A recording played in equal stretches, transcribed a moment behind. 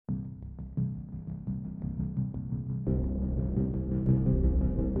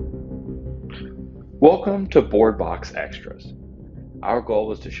Welcome to Boardbox Extras. Our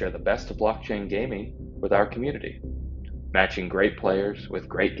goal is to share the best of blockchain gaming with our community, matching great players with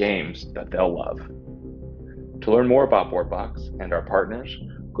great games that they'll love. To learn more about Boardbox and our partners,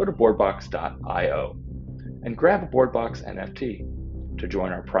 go to boardbox.io and grab a Boardbox NFT to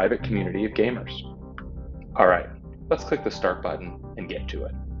join our private community of gamers. All right, let's click the start button and get to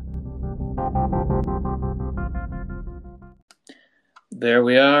it. There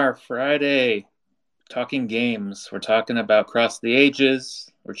we are, Friday, talking games. We're talking about Cross the Ages.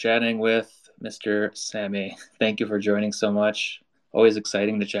 We're chatting with Mr. Sammy. Thank you for joining so much. Always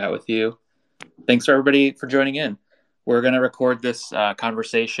exciting to chat with you. Thanks for everybody for joining in. We're going to record this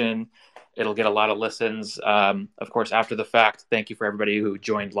conversation. It'll get a lot of listens. Of course, after the fact, thank you for everybody who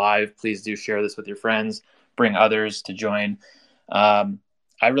joined live. Please do share this with your friends. Bring others to join.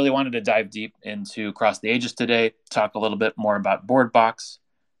 I really wanted to dive deep into Cross the Ages today, talk a little bit more about Boardbox.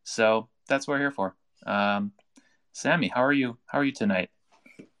 So that's what we're here for. Sammy, how are you? How are you tonight?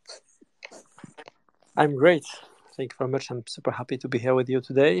 I'm great. Thank you very much. I'm super happy to be here with you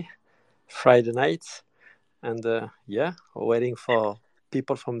today, Friday night. And waiting for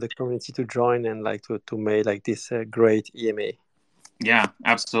people from the community to join and to make this great EMA. Yeah,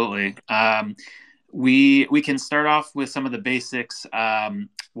 absolutely. We can start off with some of the basics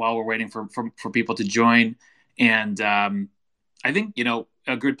while we're waiting for people to join. And I think,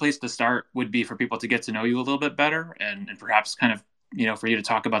 a good place to start would be for people to get to know you a little bit better and perhaps kind of, for you to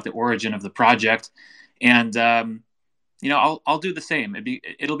talk about the origin of the project. And, I'll do the same.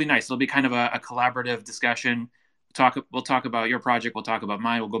 It'll be nice. It'll be kind of a collaborative discussion. We'll talk about your project. We'll talk about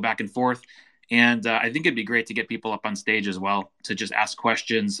mine. We'll go back and forth. And I think it'd be great to get people up on stage as well to just ask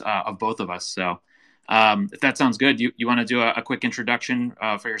questions of both of us. So if that sounds good, you want to do a quick introduction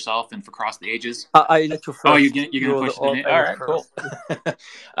for yourself and for Cross the Ages? I let you first. Oh, you're going to push the name? All right, cool.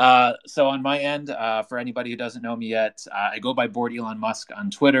 So on my end, for anybody who doesn't know me yet, I go by Board Elon Musk on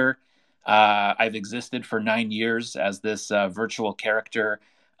Twitter. I've existed for 9 years as this virtual character.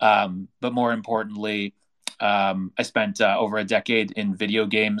 But more importantly, I spent over a decade in video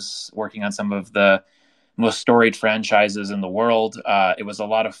games working on some of the most storied franchises in the world. It was a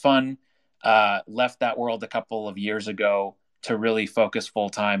lot of fun. Left that world a couple of years ago to really focus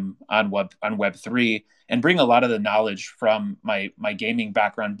full-time on Web3 and bring a lot of the knowledge from my gaming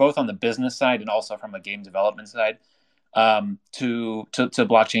background, both on the business side and also from a game development side, to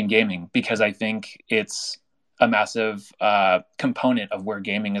blockchain gaming, because I think it's a massive component of where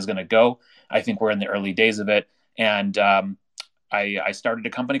gaming is going to go. I think we're in the early days of it. And I started a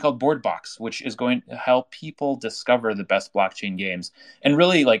company called Boardbox, which is going to help people discover the best blockchain games and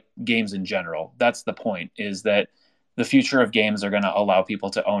really like games in general. That's the point, is that the future of games are going to allow people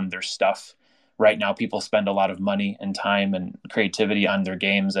to own their stuff. Right now, people spend a lot of money and time and creativity on their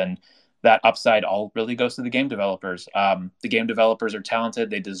games, and that upside all really goes to the game developers. The game developers are talented.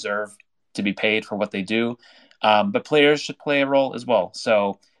 They deserve to be paid for what they do. But players should play a role as well.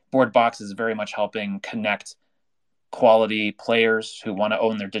 So Boardbox is very much helping connect quality players who want to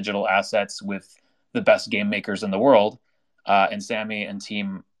own their digital assets with the best game makers in the world. And Sammy and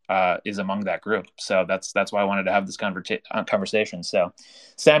team is among that group. So that's why I wanted to have this conversation. So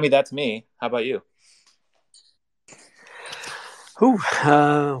Sammy, that's me. How about you?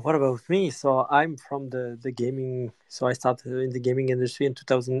 What about me? So I'm from the gaming. So I started in the gaming industry in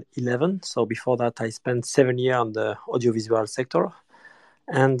 2011. So before that, I spent 7 years on the audiovisual sector.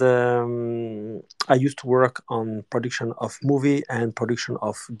 And I used to work on production of movie and production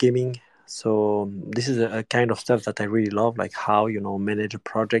of gaming. So this is a kind of stuff that I really love, like how, manage a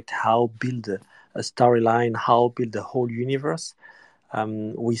project, how build a storyline, how build the whole universe.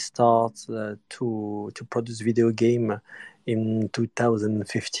 We start to produce video game in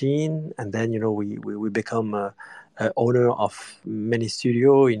 2015, and then we become a owner of many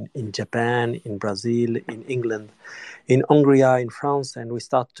studio in Japan, in Brazil, in England, in Hungary, in France, and we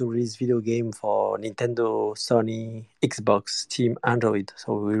start to release video game for Nintendo, Sony, Xbox, Steam, Android.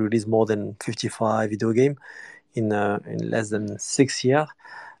 So we release more than 55 video game in less than 6 years.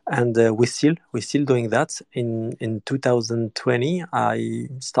 And we're still doing that. In 2020, I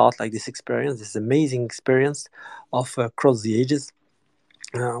start this amazing experience of Cross the Ages.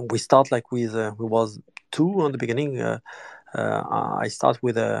 We start we was two on the beginning. I start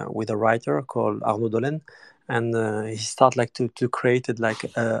with a writer called Arnaud Dolen, and he start to create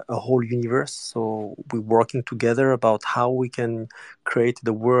a whole universe. So we're working together about how we can create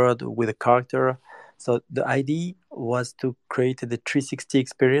the world with a character. So the idea was to create the 360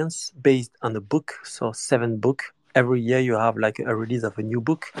 experience based on a book. So 7 book. Every year you have a release of a new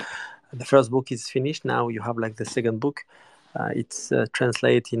book. The first book is finished. Now you have the second book. It's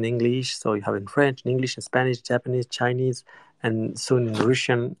translated in English, so you have in French, in English, in Spanish, Japanese, Chinese, and soon in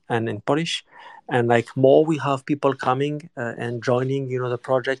Russian and in Polish. And like more we have people coming and joining, the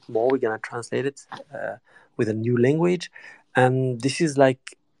project, more we're gonna translate it with a new language. And this is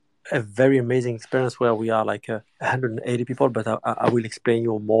like a very amazing experience where we are like 180 people, but I will explain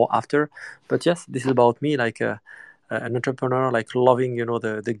you more after. But yes, this is about me, like an entrepreneur, like loving,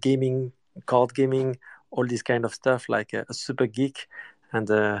 the gaming, card gaming, all this kind of stuff, like a super geek. And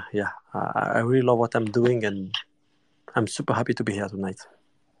I really love what I'm doing, and I'm super happy to be here tonight.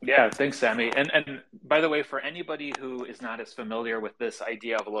 Yeah, thanks, Sammy. And by the way, for anybody who is not as familiar with this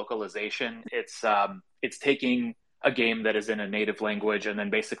idea of localization, it's taking a game that is in a native language and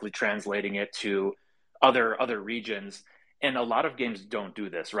then basically translating it to other regions. And a lot of games don't do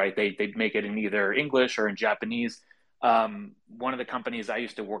this, right? They make it in either English or in Japanese. One of the companies I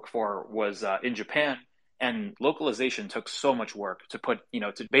used to work for was in Japan, and localization took so much work to put,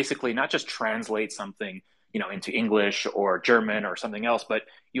 to basically not just translate something, into English or German or something else, but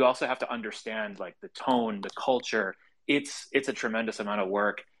you also have to understand like the tone, the culture. It's a tremendous amount of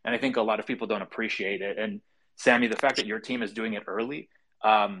work, and I think a lot of people don't appreciate it. And Sammy, the fact that your team is doing it early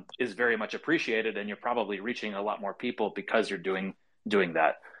is very much appreciated, and you're probably reaching a lot more people because you're doing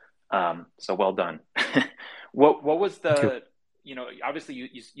that. So well done. What was the obviously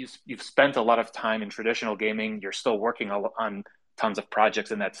you've spent a lot of time in traditional gaming. You're still working on tons of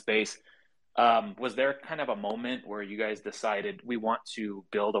projects in that space. Was there kind of a moment where you guys decided we want to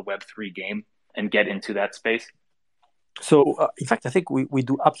build a Web3 game and get into that space? So, in fact, I think we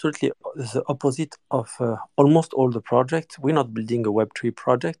do absolutely the opposite of almost all the projects. We're not building a Web3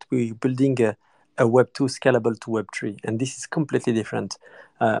 project. We're building a Web2 scalable to Web3. And this is completely different.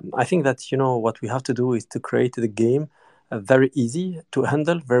 I think that, what we have to do is to create the game very easy to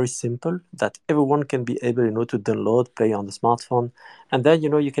handle, very simple, that everyone can be able, to download, play on the smartphone. And then,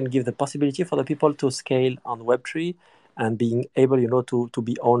 you can give the possibility for the people to scale on Web3 and being able, to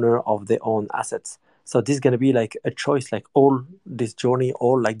be owner of their own assets. So this is going to be like a choice, like all this journey,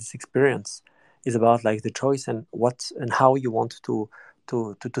 all like this experience is about like the choice and what and how you want to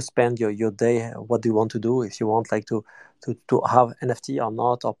spend your day. What do you want to do? If you want like to have NFT or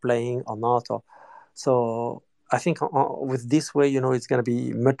not, or playing or not, or so. I think with this way, it's going to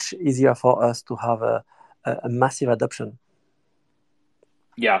be much easier for us to have a massive adoption.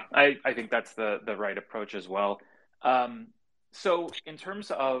 Yeah, I think that's the right approach as well. So in terms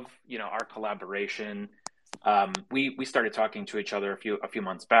of our collaboration, we started talking to each other a few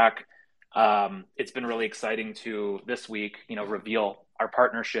months back. It's been really exciting to this week, reveal our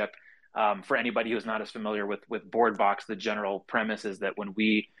partnership. For anybody who's not as familiar with Boardbox, the general premise is that when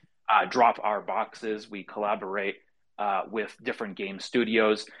we drop our boxes, we collaborate with different game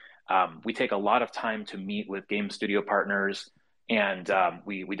studios. We take a lot of time to meet with game studio partners, and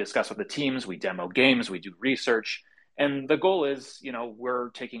we discuss with the teams, we demo games, we do research. And the goal is, we're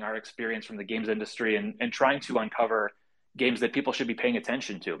taking our experience from the games industry and trying to uncover games that people should be paying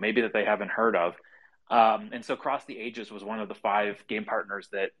attention to, maybe that they haven't heard of. And so Cross the Ages was one of the 5 game partners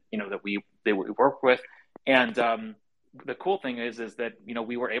that we work with. And the cool thing is that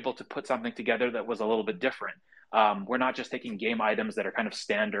we were able to put something together that was a little bit different. We're not just taking game items that are kind of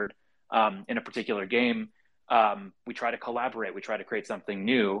standard in a particular game. We try to collaborate. We try to create something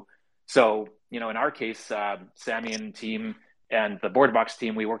new. So, in our case, Sammy and team and the Boardbox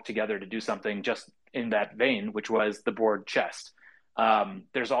team, we worked together to do something just in that vein, which was the board chest.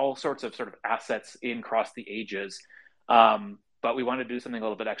 There's all sorts of sort of assets in Cross the Ages, but we wanted to do something a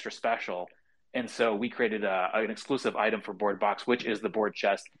little bit extra special. And so we created an exclusive item for Boardbox, which is the board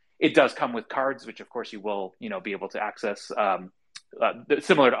chest. It does come with cards, which of course you will, be able to access,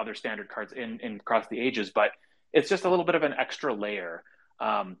 similar to other standard cards in Cross the Ages, but it's just a little bit of an extra layer.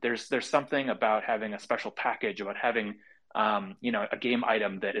 There's something about having a special package, about having, a game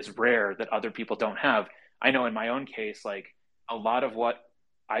item that is rare that other people don't have. I know in my own case, like a lot of what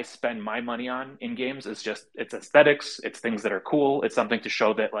I spend my money on in games is it's aesthetics, it's things that are cool, it's something to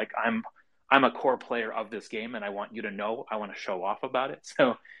show that like I'm a core player of this game and I want you to know, I want to show off about it.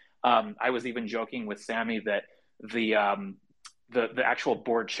 So I was even joking with Sammy that the actual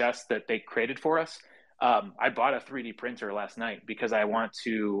board chest that they created for us, I bought a 3D printer last night because I want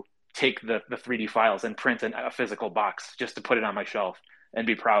to take the 3D files and print a physical box just to put it on my shelf and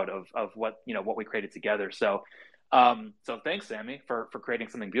be proud of what we created together. So so thanks, Sammy, for creating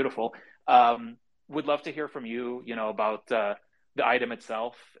something beautiful. Would love to hear from you, about the item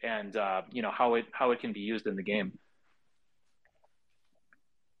itself and how it can be used in the game.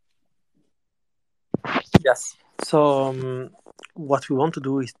 Yes. So what we want to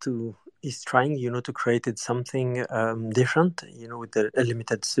do is to is trying, to create something different, with a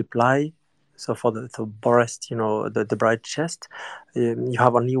limited supply. So for the Borest, the Bright Chest, you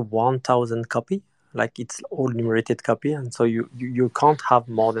have only 1,000 copy, like it's all numerated copy, and so you can't have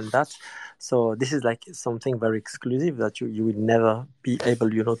more than that. So this is like something very exclusive that you will never be able,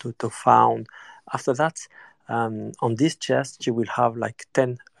 to found after that. On this chest, you will have like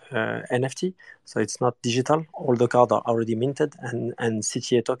 10 NFT, so it's not digital. All the cards are already minted and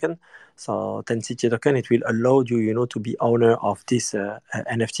CTA token. So 10 CTA token, it will allow you, to be owner of this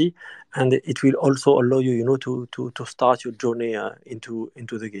NFT, and it will also allow you, to start your journey into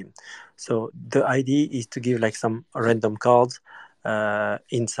the game. So the idea is to give like some random cards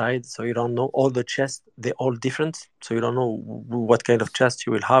inside, so you don't know all the chests. They're all different, so you don't know what kind of chest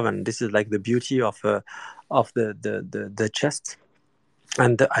you will have, and this is like the beauty of the chest.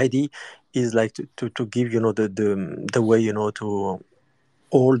 And the idea is like to give, the way, to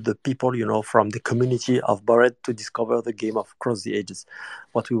all the people, from the community of Bored to discover the game of Cross the Ages.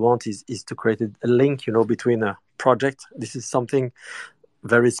 What we want is to create a link, between a project. This is something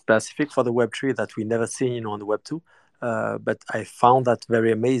very specific for the Web3 that we never seen, on the Web2. But I found that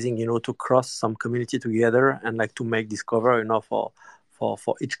very amazing, to cross some community together and like to make discover,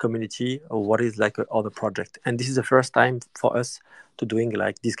 for each community what is like other project. And this is the first time for us to doing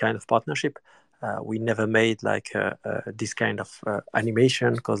like this kind of partnership. We never made like this kind of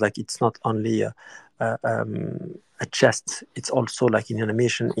animation, because like it's not only a chest, it's also like an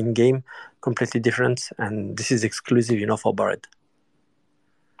animation in game, completely different, and this is exclusive, for Bored.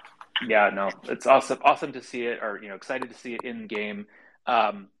 Yeah, no, it's awesome to see it, or excited to see it in game.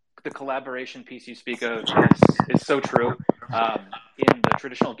 The collaboration piece you speak of is so true. In the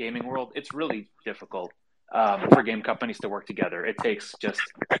traditional gaming world, it's really difficult for game companies to work together. It takes just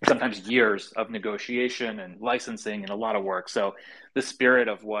sometimes years of negotiation and licensing and a lot of work. So the spirit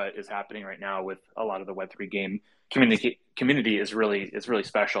of what is happening right now with a lot of the Web3 game community is really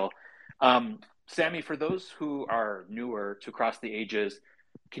special. Sammy, for those who are newer to Cross the Ages,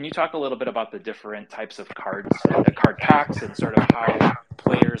 can you talk a little bit about the different types of cards and the card packs, and sort of how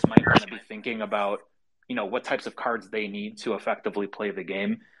players might want to be thinking about, what types of cards they need to effectively play the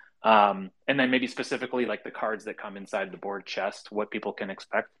game? And then maybe specifically like the cards that come inside the board chest, what people can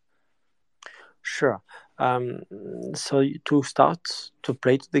expect? Sure. So to start to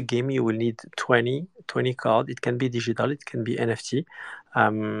play the game, you will need 20 cards. It can be digital, it can be NFT.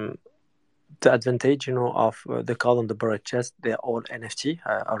 The advantage, of the card on the Bored chest, they're all NFT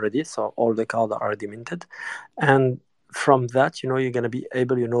already, so all the cards are already minted, and from that, you're going to be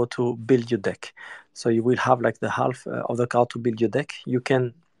able, to build your deck. So you will have like the half of the card to build your deck. You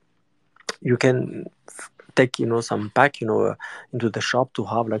can take, some pack, into the shop to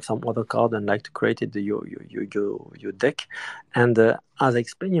have like some other card and like to create it your deck. And as I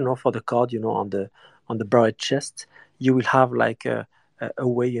explained, for the card, on the Bored chest, you will have like a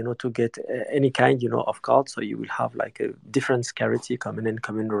way, to get any kind, of card. So you will have like a different scarcity coming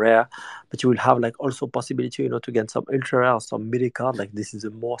rare, but you will have like also possibility, to get some ultra rare or some midi card. Like this is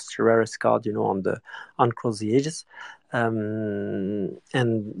the most rarest card, on Cross the Ages. And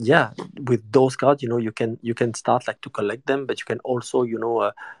yeah, with those cards, you can start like to collect them, but you can also,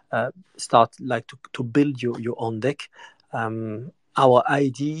 start like to build your own deck. Our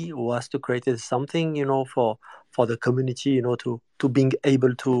idea was to create something, for the community, to being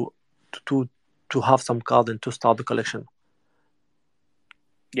able to have some card and to start the collection.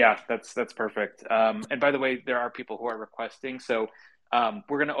 Yeah, that's perfect. And by the way, there are people who are requesting, so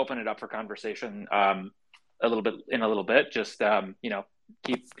we're going to open it up for conversation a little bit. Just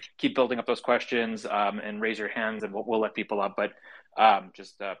keep building up those questions and raise your hands, and we'll let people up. But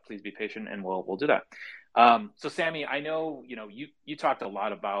just please be patient, and we'll do that. So Sammy, I know you talked a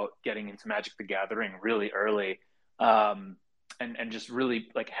lot about getting into Magic the Gathering really early, and just really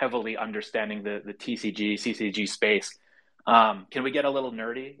like heavily understanding the TCG CCG space. Can we get a little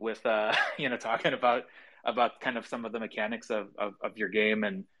nerdy with talking about kind of some of the mechanics of your game,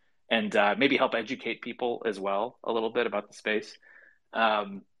 and maybe help educate people as well a little bit about the space?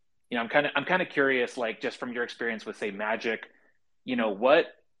 I'm kind of curious, like just from your experience with say Magic,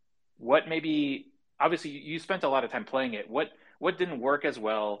 what maybe, obviously you spent a lot of time playing it. What didn't work as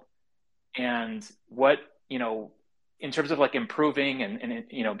well, and what, in terms of like improving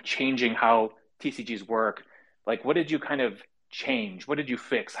and changing how TCGs work, like what did you kind of change? What did you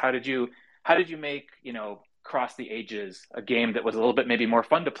fix? How did you make, Cross the Ages a game that was a little bit maybe more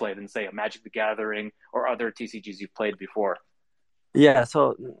fun to play than say a Magic the Gathering or other TCGs you've played before? Yeah,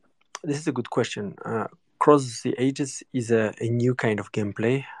 so this is a good question. Cross the Ages is a new kind of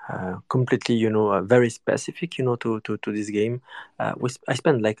gameplay, completely, very specific, to this game. I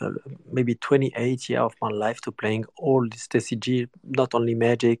spent like maybe 28 years of my life to playing all this TCG, not only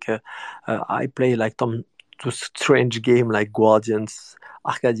Magic. I play like to strange game like Guardians,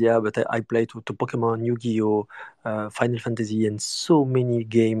 Arcadia, but I play to Pokemon, Yu-Gi-Oh, Final Fantasy, and so many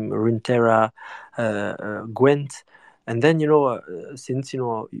game, Runeterra, Gwent. And then since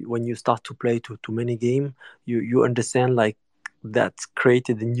when you start to play to many game, you understand like that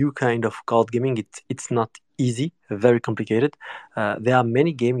created a new kind of card gaming. It's not easy, very complicated. There are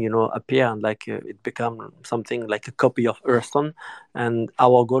many games appear and like it become something like a copy of Hearthstone, and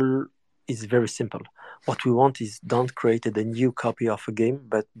our goal is very simple. What we want is don't create a new copy of a game,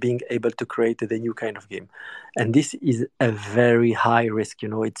 but being able to create a new kind of game. And this is a very high risk.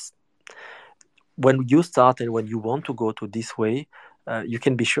 It's when you start and when you want to go to this way, you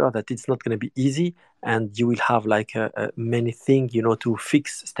can be sure that it's not going to be easy, and you will have like many things to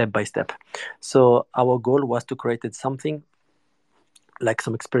fix step by step. So our goal was to create something like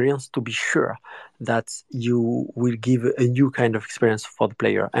some experience to be sure that you will give a new kind of experience for the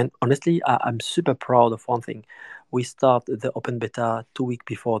player. And honestly, I'm super proud of one thing. We start the open beta 2 weeks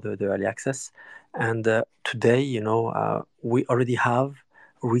before the early access, and today we already have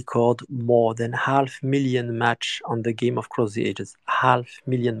record more than 500,000 match on the game of Cross the Ages.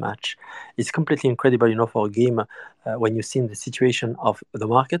 500,000 match. It's completely incredible, for a game when you see the situation of the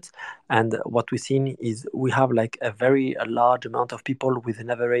market. And what we've seen is we have like a very large amount of people with an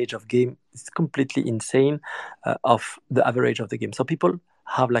average of game. It's completely insane of the average of the game. So people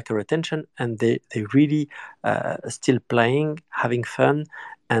have like a retention, and they really still playing, having fun.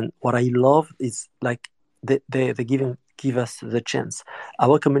 And what I love is like they give us the chance.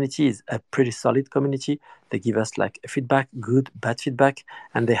 Our community is a pretty solid community. They give us like feedback, good, bad feedback,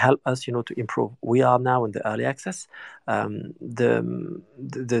 and they help us, to improve. We are now in the early access. The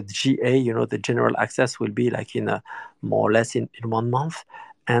GA, the general access, will be like in more or less in 1 month.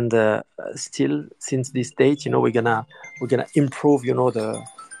 And still, since this date, we're gonna improve, the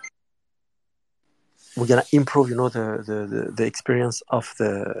experience of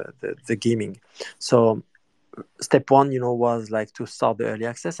the gaming. So step one, was like to start the early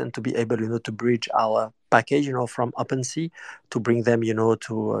access and to be able, to bridge our package, from OpenSea to bring them,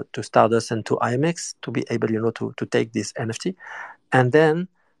 to Stardust and to IMX to be able, to take this NFT. And then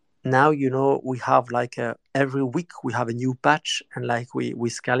now, we have like every week we have a new patch, and like we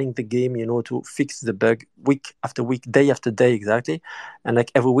scaling the game, to fix the bug week after week, day after day, exactly. And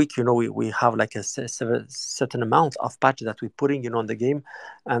like every week, we have like a certain amount of patch that we're putting, on the game.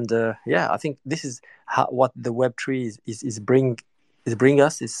 And I think this is what the Web3 is bring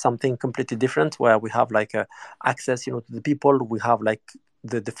us is something completely different, where we have like access, to the people. We have like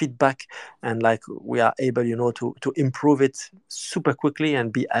the feedback, and like we are able, to improve it super quickly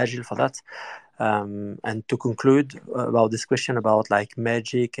and be agile for that. And to conclude about this question about like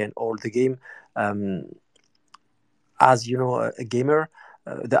Magic and all the game, as a gamer,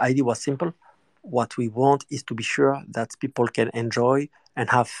 the idea was simple. What we want is to be sure that people can enjoy and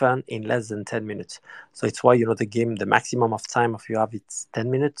have fun in less than 10 minutes. So it's why, the game, the maximum of time if you have it's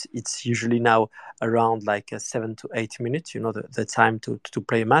 10 minutes. It's usually now around like 7 to 8 minutes, the time to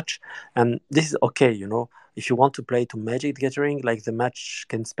play a match. And this is okay, if you want to play to Magic the Gathering, like the match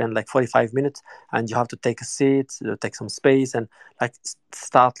can spend like 45 minutes, and you have to take a seat, take some space, and like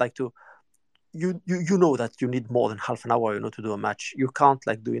start like to you know that you need more than half an hour, to do a match. You can't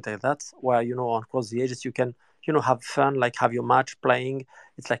like do it like that. Where on Cross the Ages you can have fun, like have your match playing.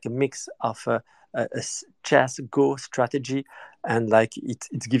 It's like a mix of chess, Go strategy, and like it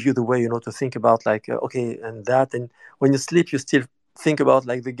gives you the way to think about like okay, and that, and when you sleep you still think about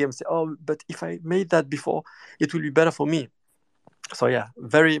like the game. Say, oh, but if I made that before, it will be better for me. So yeah,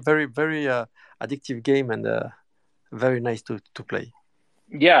 very very very addictive game, and very nice to play.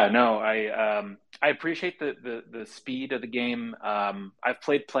 Yeah, no, I appreciate the speed of the game. I've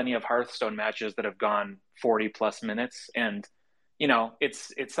played plenty of Hearthstone matches that have gone 40 plus minutes, and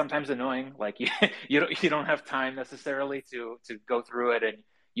it's sometimes annoying. Like you don't have time necessarily to go through it, and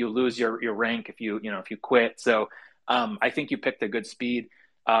you lose your rank if you quit. So I think you picked a good speed.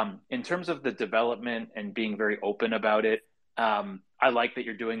 In terms of the development and being very open about it, I like that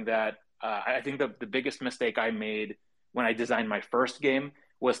you're doing that. I think the biggest mistake I made when I designed my first game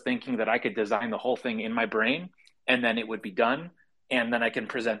was thinking that I could design the whole thing in my brain and then it would be done, and then I can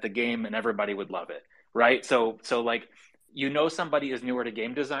present the game and everybody would love it, right? So like somebody is newer to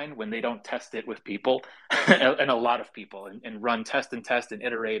game design when they don't test it with people and a lot of people, and run test and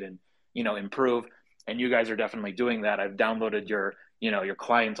iterate and improve. And you guys are definitely doing that. I've downloaded your your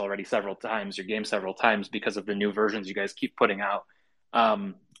clients already several times, your game several times because of the new versions you guys keep putting out,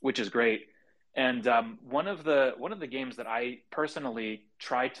 which is great. And one of the games that I personally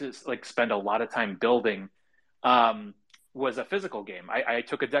tried to like spend a lot of time building was a physical game. I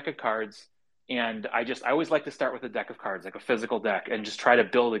took a deck of cards, and I always like to start with a deck of cards, like a physical deck, and just try to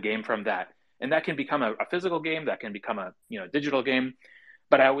build a game from that. And that can become a physical game, that can become a digital game.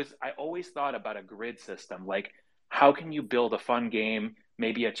 But I always thought about a grid system, like how can you build a fun game,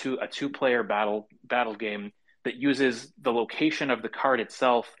 maybe a two player battle game that uses the location of the card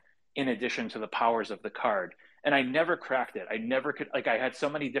itself in addition to the powers of the card. And I never cracked it. I never could, like, I had so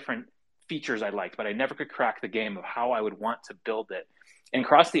many different features I liked, but I never could crack the game of how I would want to build it. And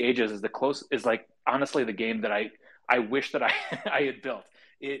Cross the Ages is like honestly the game that I wish that I I had built.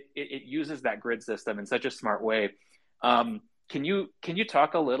 It uses that grid system in such a smart way. Can you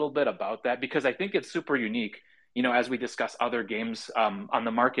talk a little bit about that, because I think it's super unique. As we discuss other games on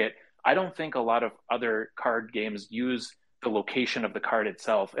the market, I don't think a lot of other card games use the location of the card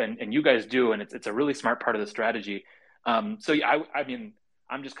itself, and you guys do, and it's a really smart part of the strategy. So yeah, I mean,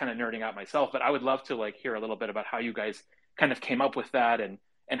 I'm just kind of nerding out myself, but I would love to like hear a little bit about how you guys kind of came up with that and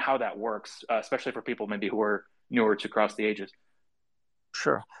how that works, especially for people maybe who are newer to Cross the Ages.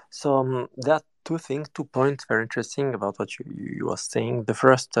 Sure. So there are two things, 2 points very interesting about what you are saying. The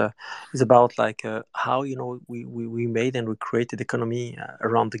first is about like how we made and we created economy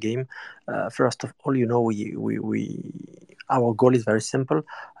around the game. First of all, we our goal is very simple.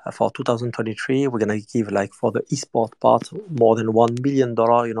 For 2023, we're gonna give like for the esport part more than $1 million,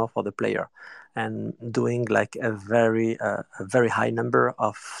 for the player, and doing like a very high number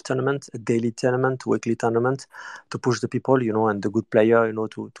of tournaments, a daily tournament, weekly tournament, to push the people, and the good player,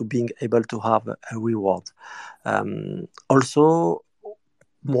 to being able to have a reward. Also,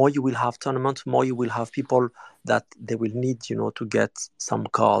 more you will have tournaments, more you will have people that they will need, to get some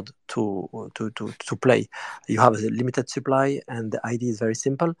card to play. You have a limited supply, and the idea is very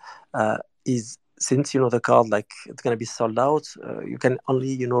simple. Is since the card like it's gonna be sold out, you can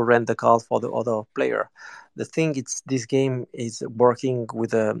only rent the card for the other player. The thing is, this game is working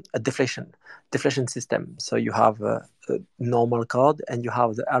with a deflation system. So you have a normal card and you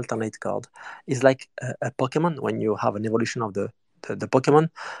have the alternate card. It's like a Pokemon when you have an evolution of the Pokemon.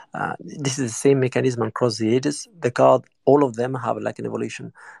 This is the same mechanism across the ages. The card, all of them have like an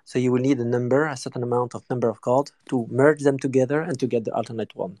evolution. So you will need a certain amount of number of cards to merge them together and to get the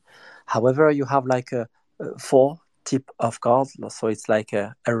alternate one. However, you have like a 4 type of cards. So it's like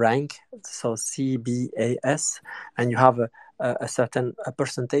a rank, so CBAS, and you have a certain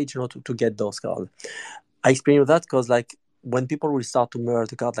percentage, to get those cards. I explain that because like when people will start to merge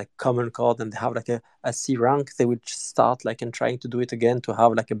the card like common card and they have like a C rank, they will start like and trying to do it again to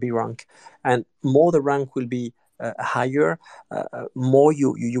have like a B rank, and more the rank will be higher, more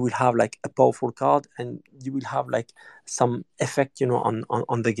you will have like a powerful card, and you will have like some effect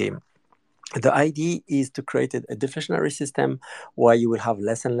on the game. The idea is to create a deflationary system where you will have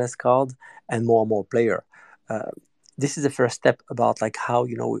less and less cards and more player. Uh, this is the first step about like how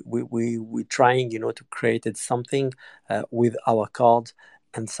we trying to create something with our card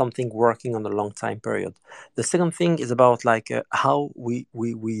and something working on a long time period. The second thing is about like how we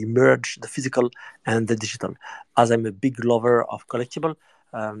merge the physical and the digital. As I'm a big lover of collectible,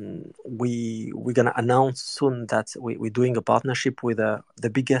 we're gonna announce soon that we're doing a partnership with the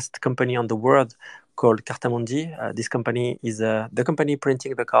biggest company on the world called Cartamundi. This company is the company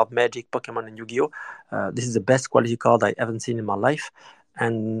printing the card Magic, Pokemon, and Yu-Gi-Oh! This is the best quality card I haven't seen in my life,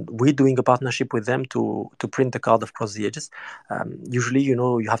 and we're doing a partnership with them to print the card of Cross the Ages. Usually,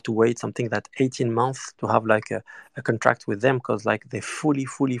 you have to wait something that 18 months to have like a contract with them, because like they're fully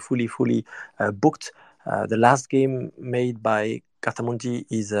booked. The last game made by Cartamundi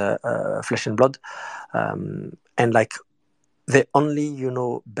is Flesh and Blood, and like they only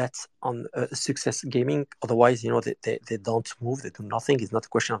bet on success gaming. Otherwise, they don't move, they do nothing. It's not a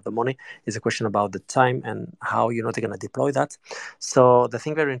question of the money, it's a question about the time and how they're going to deploy that. So the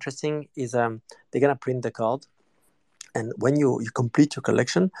thing very interesting is they're going to print the card, and when you complete your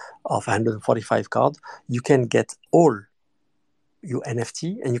collection of 145 cards, you can get all your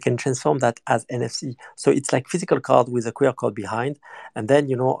NFT and you can transform that as NFC. So it's like physical card with a QR code behind, and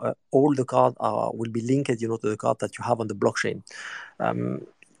then all the cards will be linked to the card that you have on the blockchain.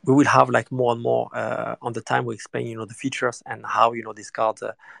 We will have like more and more on the time we explain the features and how these cards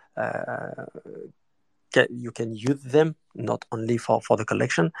you can use them not only for the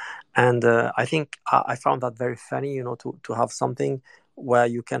collection. And I think I found that very funny to have something where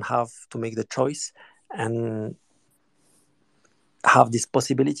you can have to make the choice, and have this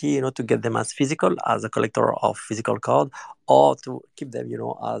possibility, to get them as physical, as a collector of physical card, or to keep them,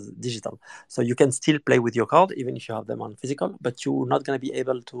 as digital. So you can still play with your card even if you have them on physical, but you're not going to be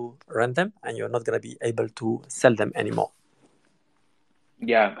able to rent them, and you're not going to be able to sell them anymore.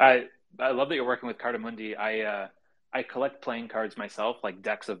 Yeah, I love that you're working with Cartamundi. I collect playing cards myself, like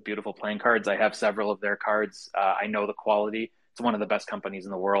decks of beautiful playing cards. I have several of their cards. I know the quality. It's one of the best companies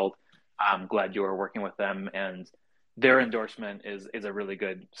in the world. I'm glad you are working with them, and their endorsement is a really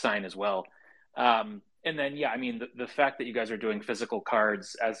good sign as well. And then, yeah, I mean, the fact that you guys are doing physical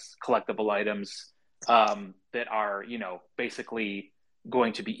cards as collectible items that are, basically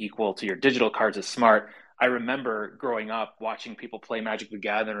going to be equal to your digital cards is smart. I remember growing up watching people play Magic the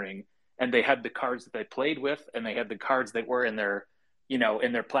Gathering, and they had the cards that they played with, and they had the cards that were in their,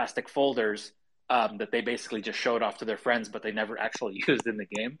 in their plastic folders that they basically just showed off to their friends, but they never actually used in the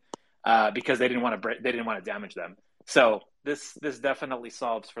game because they didn't want to damage them. So this definitely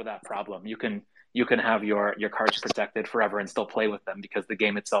solves for that problem. You can have your cards protected forever and still play with them because the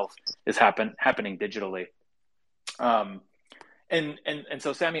game itself is happening digitally. Um, and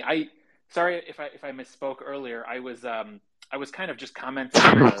so Sammy, sorry if I misspoke earlier. I was kind of just commenting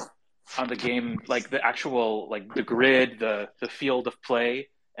on the game, like the actual like the grid, the field of play,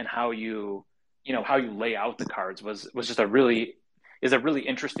 and how you lay out the cards was just a really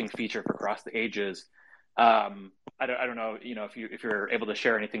interesting feature for Across the Ages. I don't know, if you're able to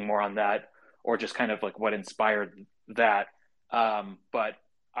share anything more on that, or just kind of like what inspired that. But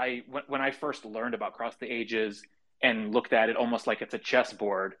when I first learned about Across the Ages and looked at it almost like it's a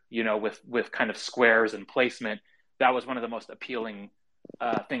chessboard, with kind of squares and placement, that was one of the most appealing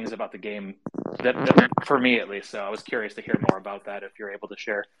things about the game that for me at least. So I was curious to hear more about that if you're able to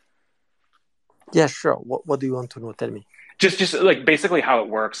share. Yeah, sure. What do you want to know? Tell me. Just like basically how it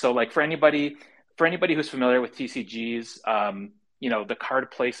works. So like for anybody who's familiar with TCGs, the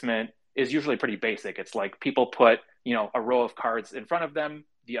card placement is usually pretty basic. It's like people put a row of cards in front of them,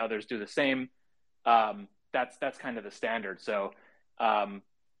 the others do the same. That's kind of the standard. So um,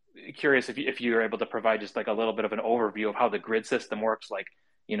 curious if you're able to provide just like a little bit of an overview of how the grid system works, like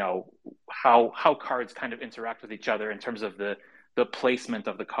how cards kind of interact with each other in terms of the placement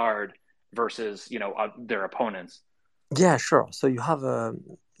of the card versus their opponents. Yeah, sure. So you have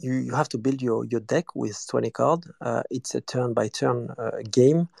to build your deck with 20 cards. It's a turn by turn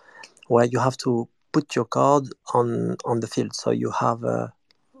game where you have to put your card on the field. So you have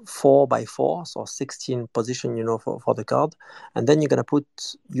 4 by 4, so 16 position, for the card, and then you're gonna put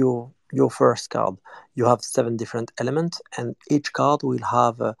your first card. You have 7 different elements, and each card will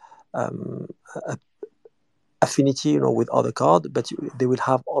have um, a affinity, with other card, but they will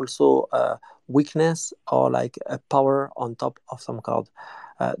have also a weakness or like a power on top of some card.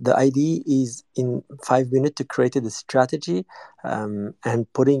 The idea is in 5 minutes to create the strategy,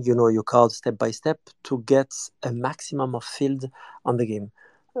 and putting your card step by step to get a maximum of field on the game.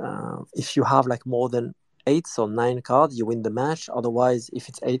 If you have like more than 8 or 9 cards, you win the match. Otherwise, if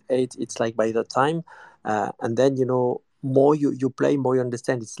it's 8-8, it's like by the time, and then more you play, more you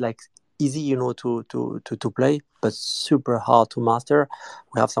understand. It's like easy, to play, but super hard to master.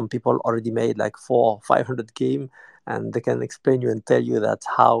 We have some people already made like 400-500 game, and they can explain you and tell you that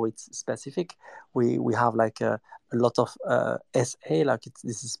how it's specific. We have like a lot of SA, like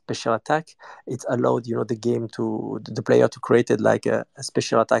this is special attack. It allowed the game to the player to create it like a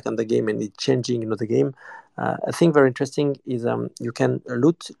special attack on the game, and it changing the game. I think very interesting is you can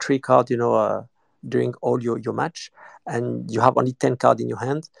loot 3 cards during all your match, and you have only 10 cards in your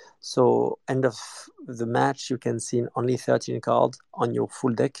hand. So end of the match, you can see only 13 cards on your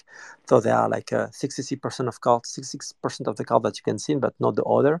full deck. So there are like 66% of cards, 66% of the card that you can see, but not the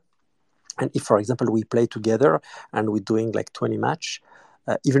other. And if, for example, we play together and we're doing like 20 match,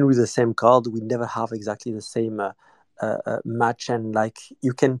 even with the same card, we never have exactly the same match. And like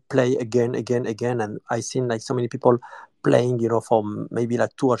you can play again, again, again. And I seen like so many people playing, for maybe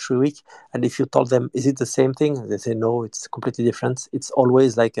like 2 or 3 weeks. And if you told them, is it the same thing? They say, no, it's completely different. It's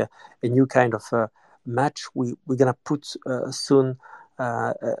always like a new kind of match. We're going to put soon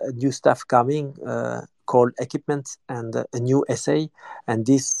a new stuff coming called equipment, and a new essay, and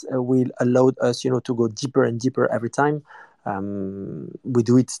this will allow us to go deeper and deeper every time. We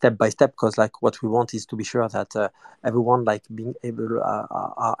do it step by step, because like what we want is to be sure that everyone like being able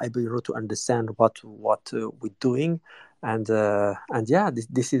are able to understand what we're doing. And yeah,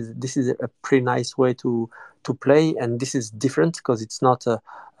 this is a pretty nice way to play, and this is different because it's not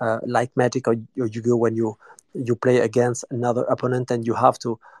like Magic or Yu-Gi-Oh, when you play against another opponent and you have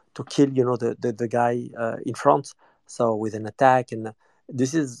to kill the guy in front, so with an attack. And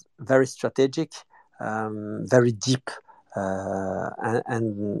this is very strategic, very deep,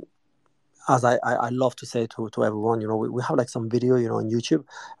 And as I love to say to everyone, we have like some video, on YouTube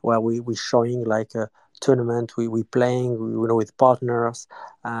where we showing like a tournament, we playing, with partners,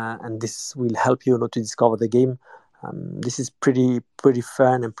 and this will help you, to discover the game. This is pretty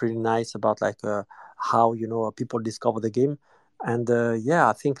fun and pretty nice about like how people discover the game. And yeah,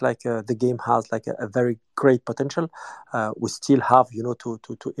 I think like the game has like a very great potential. We still have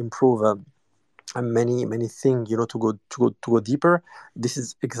to improve. And many things to go deeper. This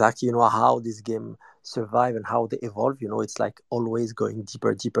is exactly how this game survive and how they evolve. It's like always going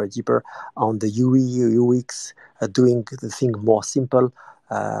deeper on the UI UX, doing the thing more simple,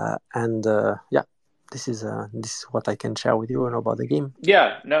 and yeah, this is what I can share with you, about the game.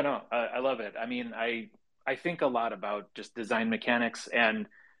 Yeah, no, I love it. I mean, I think a lot about just design mechanics, and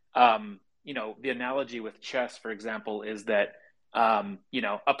the analogy with chess, for example, is that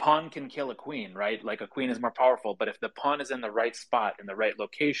a pawn can kill a queen, right? Like a queen is more powerful, but if the pawn is in the right spot, in the right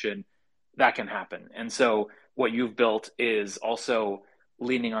location, that can happen. And so what you've built is also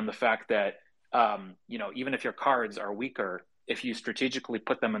leaning on the fact that even if your cards are weaker, if you strategically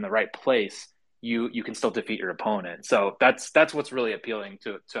put them in the right place, you can still defeat your opponent. So that's what's really appealing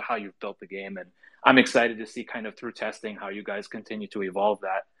to how you've built the game. And I'm excited to see kind of through testing how you guys continue to evolve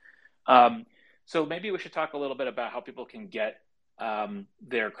that. So maybe we should talk a little bit about how people can get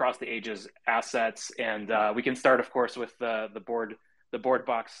their Across the Ages assets, and we can start, of course, with the board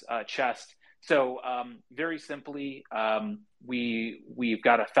box chest. So very simply, we've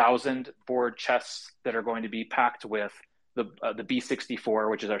got 1,000 board chests that are going to be packed with the B64,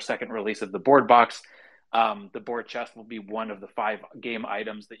 which is our second release of the board box. The board chest will be one of the 5 game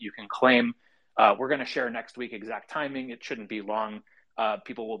items that you can claim. We're going to share next week exact timing. It shouldn't be long.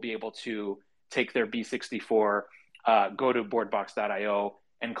 People will be able to take their B64, go to boardbox.io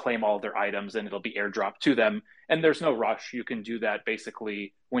and claim all their items, and it'll be airdropped to them. And there's no rush. You can do that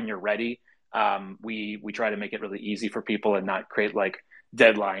basically when you're ready. We try to make it really easy for people and not create like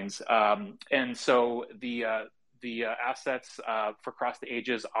deadlines. And so the assets for Across the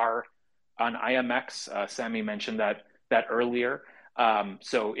Ages are on IMX. Sammy mentioned that earlier.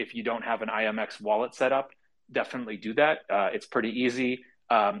 So if you don't have an IMX wallet set up, definitely do that. It's pretty easy.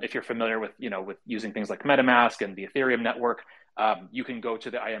 If you're familiar with using things like MetaMask and the Ethereum network, you can go to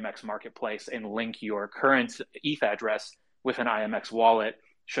the IMX marketplace and link your current ETH address with an IMX wallet.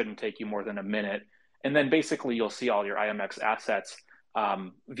 Shouldn't take you more than a minute. And then basically you'll see all your IMX assets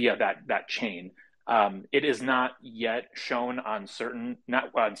via that chain. It is not yet shown on certain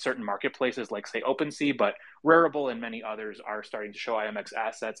marketplaces like say OpenSea, but Rarible and many others are starting to show IMX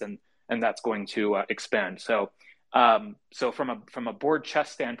assets, and that's going to expand. So from a board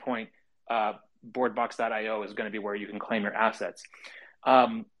chest standpoint, boardbox.io is going to be where you can claim your assets.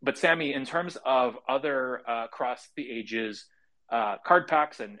 But Sammy, in terms of other Across the Ages card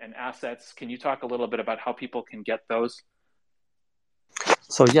packs and assets, can you talk a little bit about how people can get those?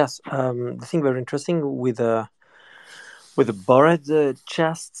 So yes, the thing very interesting with the board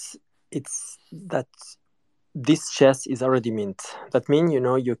chests, it's that this chest is already mint. That means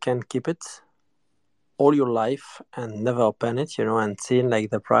you can keep it all your life and never open it, and seeing like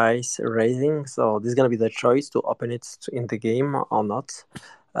the price raising. So this is gonna be the choice to open it in the game or not.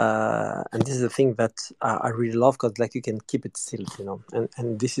 And this is the thing that I really love, because like you can keep it sealed,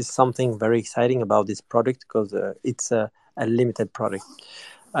 and this is something very exciting about this product, because it's a limited product.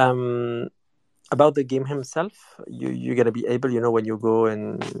 About the game himself, you're gonna be able, when you go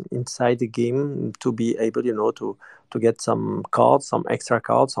inside the game, to be able, to get some cards, some extra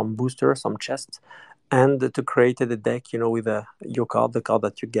cards, some boosters, some chests, and to create the deck, with your card, the card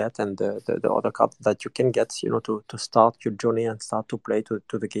that you get, and the other card that you can get, to start your journey and start to play to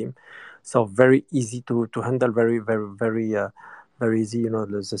the game. So very easy to handle, very, very, very, very easy.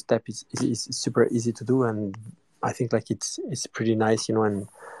 The step is super easy to do, and I think like it's pretty nice, and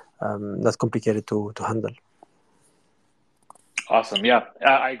not complicated to handle. Awesome. Yeah,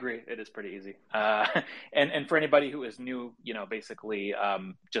 I agree. It is pretty easy. And for anybody who is new, basically,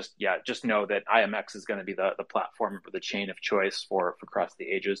 just know that IMX is going to be the platform or the chain of choice for Across the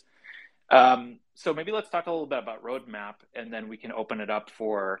Ages. So maybe let's talk a little bit about roadmap, and then we can open it up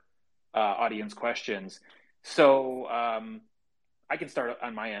for audience questions. So I can start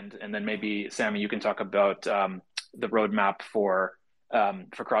on my end, and then maybe Sammy, you can talk about the roadmap for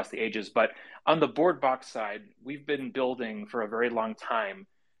Across the Ages. But on the board box side, we've been building for a very long time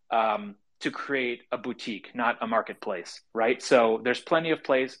to create a boutique, not a marketplace, right? So there's plenty of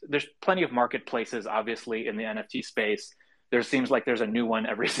marketplaces, obviously, in the NFT space. There seems like there's a new one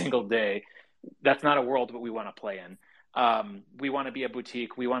every single day. That's not a world that we want to play in. We want to be a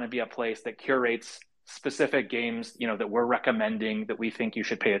boutique. We want to be a place that curates specific games, that we're recommending that we think you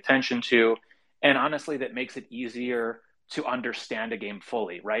should pay attention to. And honestly, that makes it easier to understand a game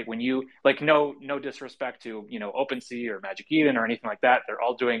fully, right? When you no disrespect to, OpenSea or Magic Eden or anything like that, they're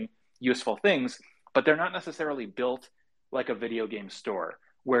all doing useful things, but they're not necessarily built like a video game store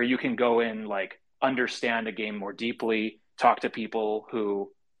where you can go in, understand a game more deeply, talk to people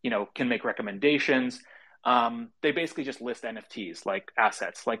who, can make recommendations. They basically just list NFTs, like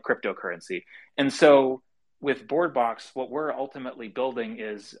assets, like cryptocurrency. And so with Boardbox, what we're ultimately building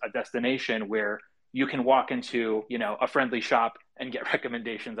is a destination where you can walk into, a friendly shop and get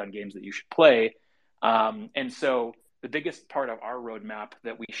recommendations on games that you should play. And so the biggest part of our roadmap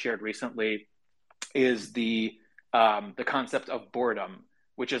that we shared recently is the concept of boredom,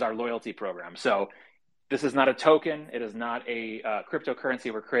 which is our loyalty program. So this is not a token. It is not a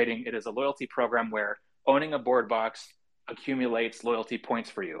cryptocurrency we're creating. It is a loyalty program where owning a Boardbox accumulates loyalty points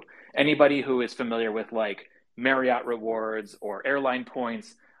for you. Anybody who is familiar with Marriott rewards or airline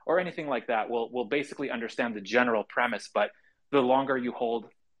points or anything like that will basically understand the general premise. But the longer you hold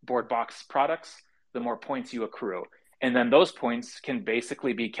Boardbox products, the more points you accrue. And then those points can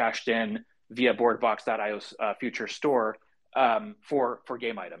basically be cashed in via Boardbox.io's future store for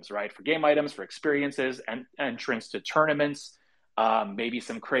game items, right? For game items, for experiences, and entrance to tournaments, maybe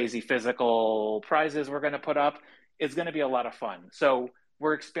some crazy physical prizes we're going to put up. It's going to be a lot of fun. So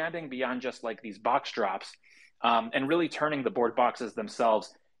we're expanding beyond just these box drops and really turning the board boxes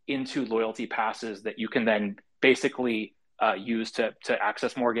themselves into loyalty passes that you can then basically use to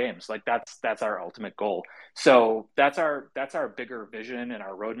access more games. That's our ultimate goal. So that's our bigger vision and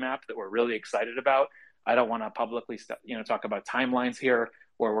our roadmap that we're really excited about. I don't want to publicly talk about timelines here.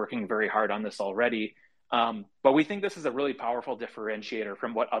 We're working very hard on this already. But we think this is a really powerful differentiator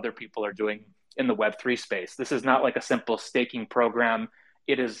from what other people are doing in the Web3 space. This is not like a simple staking program.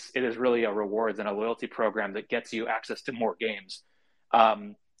 It is really a rewards and a loyalty program that gets you access to more games.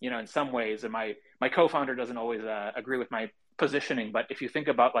 In some ways, and my co-founder doesn't always agree with my positioning, but if you think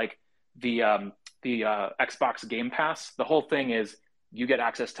about the Xbox Game Pass, the whole thing is you get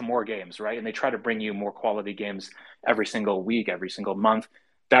access to more games, right? And they try to bring you more quality games every single week, every single month.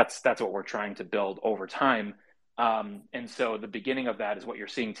 That's what we're trying to build over time. And so the beginning of that is what you're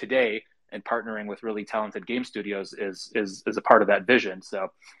seeing today, and partnering with really talented game studios is a part of that vision. So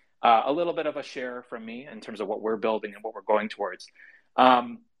a little bit of a share from me in terms of what we're building and what we're going towards.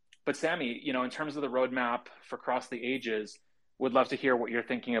 But Sammy, in terms of the roadmap for Cross the Ages, would love to hear what you're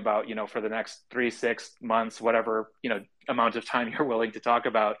thinking about, for the next 3-6 months, whatever, amount of time you're willing to talk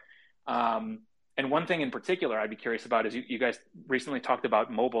about. And one thing in particular I'd be curious about is you guys recently talked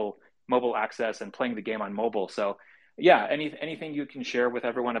about mobile access and playing the game on mobile. So yeah, anything you can share with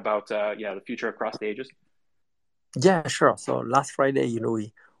everyone about the future of Cross the Ages? Yeah, sure. So last Friday,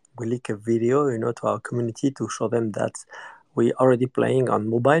 we leak a video, to our community to show them that we already playing on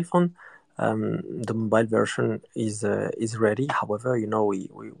mobile phone. The mobile version is ready. However,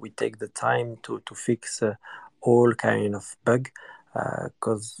 we take the time to fix all kind of bug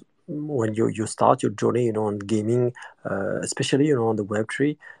because when you start your journey, on gaming, especially on the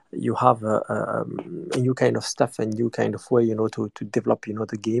Web3, you have a new kind of stuff, a new kind of way, to develop,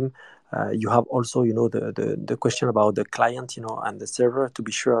 the game. You have also, the question about the client, and the server, to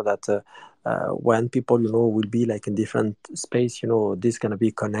be sure that when people, will be in different space, this gonna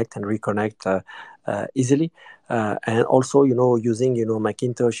be connect and reconnect easily. And also, using,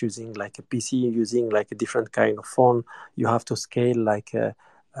 Macintosh, using a PC, using a different kind of phone, you have to scale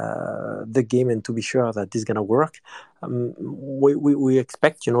the game and to be sure that this is gonna work. We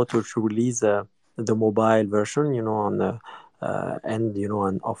expect, to release the mobile version, on end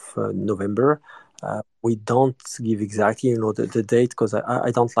of November. We don't give exactly, the date because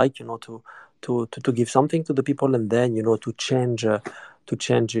I don't like, to give something to the people and then, to change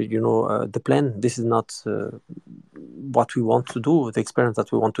the plan. This is not what we want to do. The experience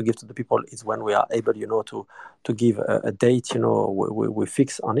that we want to give to the people is when we are able, to give a date, we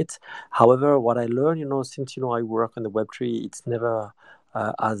fix on it. However, what I learned, since, I work on the Web3, it's never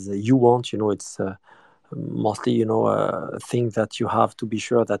as you want, it's mostly, a thing that you have to be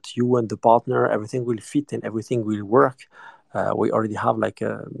sure that you and the partner, everything will fit and everything will work. We already have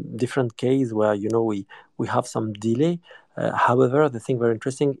a different case where, we have some delay. However, the thing very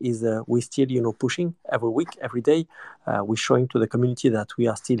interesting is we still, pushing every week, every day. We're showing to the community that we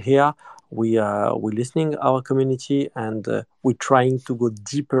are still here. We're listening our community and we're trying to go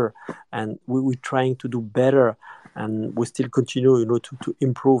deeper and we're trying to do better. And we still continue, to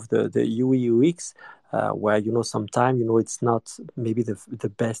improve the UI UX, where, sometimes, it's not maybe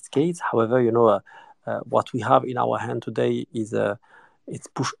the best case. However, what we have in our hand today is it's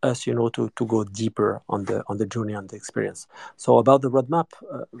pushed us, to go deeper on the journey and the experience. So about the roadmap,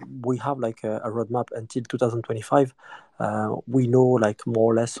 we have like a roadmap until 2025. We know like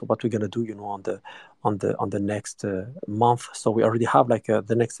more or less what we're gonna do, on the next month. So we already have like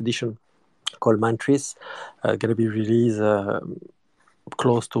the next edition called Mantris, gonna be released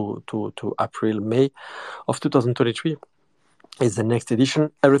close to April, May of 2023. Is the next edition.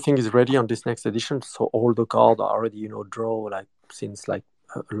 Everything is ready on this next edition, so all the cards are already draw like since like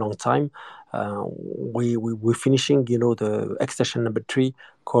a long time. We're finishing the extension number 3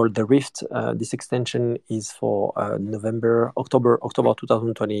 called the Rift. This extension is for October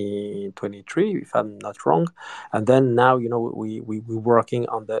 2023, if I'm not wrong. And then now we're working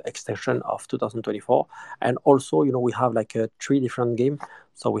on the extension of 2024. And also we have like 3 different games.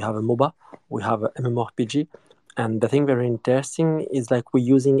 So we have a MOBA, we have a MMORPG. And the thing very interesting is like we're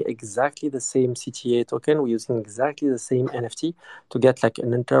using exactly the same CTA token, we're using exactly the same NFT to get like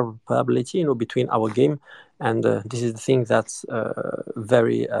an interoperability, between our game. And this is the thing that's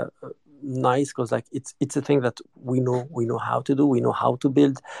very nice, because like it's a thing that we know how to do, we know how to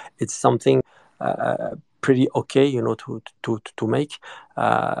build. It's something pretty okay, to make.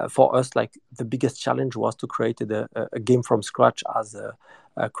 For us, like the biggest challenge was to create a game from scratch as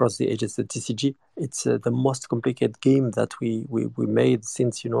Across the Ages, the TCG. It's the most complicated game that we made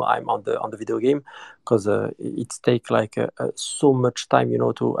since I'm on the video game, because it's take like so much time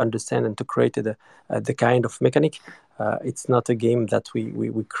to understand and to create the kind of mechanic. It's not a game that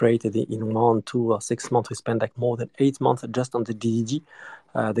we created in 1, 2, or 6 months. We spent like more than 8 months just on the DDD,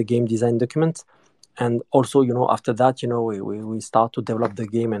 the game design document. And also after that we start to develop the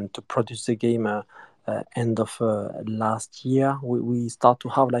game and to produce the game. End of last year, we start to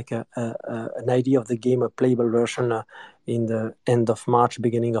have like an idea of the game, a playable version in the end of March,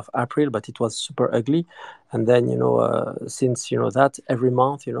 beginning of April, but it was super ugly. And then since that every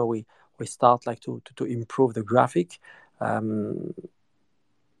month we start like to improve the graphic. When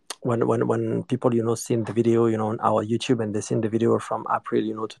people seen the video on our YouTube, and they seen the video from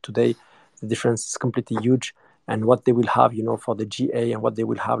April to today, the difference is completely huge. And what they will have for the GA, and what they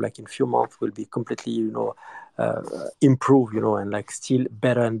will have like in few months, will be completely improved, and like still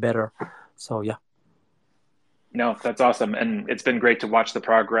better and better. So yeah. No, that's awesome. And it's been great to watch the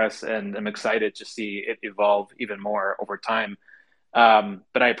progress, and I'm excited to see it evolve even more over time.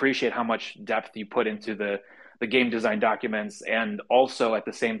 But I appreciate how much depth you put into the game design documents, and also at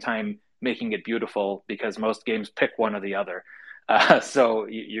the same time making it beautiful, because most games pick one or the other. So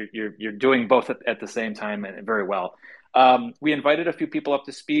you're doing both at the same time, and very well. We invited a few people up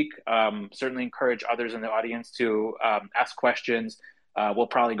to speak. Certainly encourage others in the audience to ask questions. We'll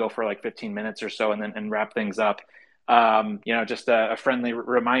probably go for like 15 minutes or so, and then wrap things up. Just a friendly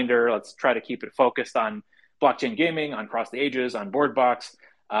reminder. Let's try to keep it focused on blockchain gaming, on Cross the Ages, on Boardbox,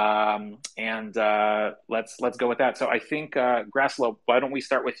 and let's go with that. So I think Grasslow, why don't we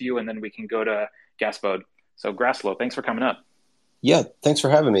start with you, and then we can go to Gaspode. So Grasslow, thanks for coming up. Yeah, thanks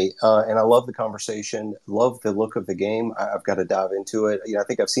for having me. And I love the conversation. Love the look of the game. I've got to dive into it. I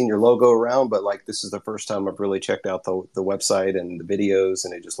think I've seen your logo around, but like this is the first time I've really checked out the website and the videos,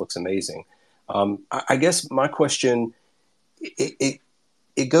 and it just looks amazing. I guess my question, it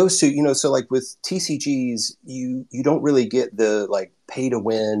goes to, so like with TCGs, you don't really get the like pay to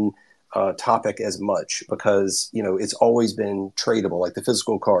win topic as much, because, it's always been tradable, like the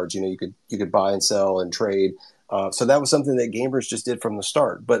physical cards, you could buy and sell and trade. So that was something that gamers just did from the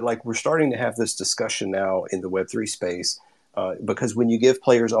start. But like we're starting to have this discussion now in the Web3 space, because when you give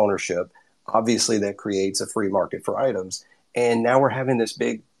players ownership, obviously that creates a free market for items. And now we're having this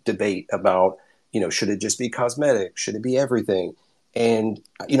big debate about, should it just be cosmetic? Should it be everything? And,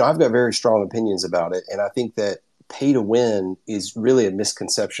 I've got very strong opinions about it. And I think that pay to win is really a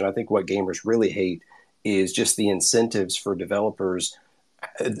misconception. I think what gamers really hate is just the incentives for developers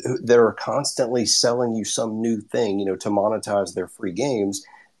that are constantly selling you some new thing, to monetize their free games,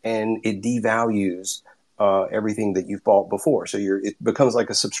 and it devalues everything that you've bought before. So it becomes like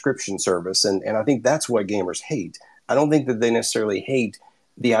a subscription service, and I think that's what gamers hate. I don't think that they necessarily hate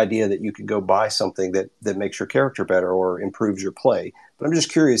the idea that you could go buy something that makes your character better or improves your play. But I'm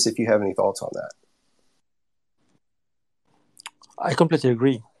just curious if you have any thoughts on that. I completely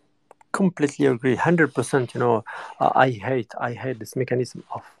agree. 100%. I hate this mechanism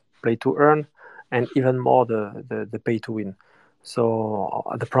of play to earn, and even more the pay to win. So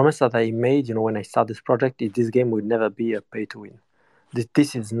the promise that I made when I started this project is this game will never be a pay to win.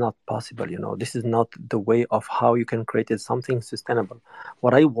 this is not possible. This is not the way of how you can create something sustainable.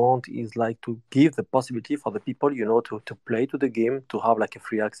 What I want is like to give the possibility for the people, to play to the game, to have like a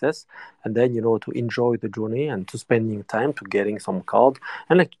free access, and then to enjoy the journey and to spending time to getting some card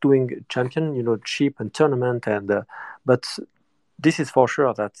and like doing champion, cheap and tournament but this is for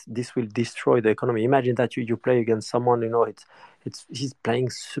sure that this will destroy the economy. Imagine that you play against someone, he's playing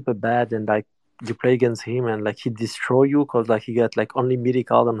super bad, and like you play against him and like he destroy you because like he got like only MIDI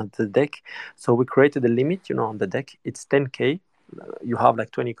card on the deck. So we created a limit, on the deck. It's 10k. You have like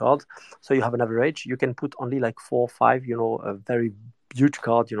 20 cards, so you have an average. You can put only like 4 or 5, a very huge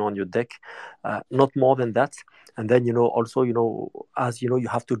card, on your deck, not more than that. And then also as you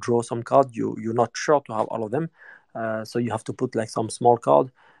have to draw some card. You're not sure to have all of them. So you have to put like some small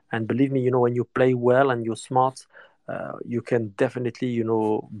card, and believe me, when you play well and you're smart, you can definitely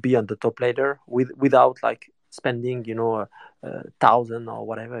be on the top ladder without like spending 1,000 or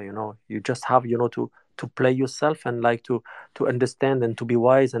whatever. You just have to play yourself and like to understand and to be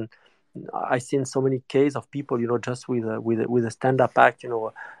wise. And I've seen so many cases of people just with a stand-up pack,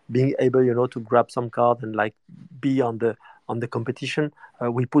 being able to grab some card and like be on the competition.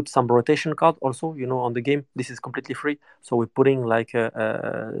 We put some rotation card also, on the game. This is completely free. So we're putting like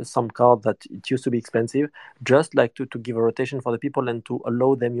some card that it used to be expensive, just like to give a rotation for the people and to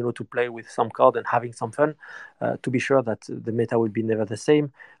allow them, to play with some card and having some fun, to be sure that the meta will be never the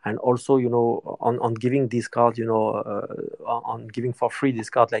same. And also, on giving this card, on giving for free this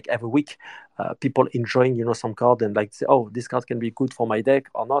card like every week, people enjoying, some card and like say, oh, this card can be good for my deck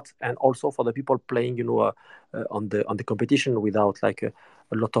or not. And also for the people playing, on the competition without like a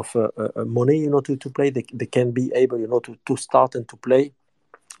lot of money, to play, they can be able, to start and to play,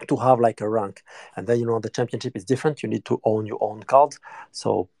 to have like a rank. And then, the championship is different. You need to own your own cards.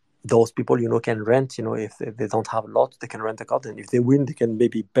 So those people, can rent, if they don't have a lot, they can rent a card. And if they win, they can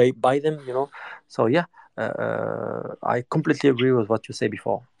maybe buy them, So yeah, I completely agree with what you say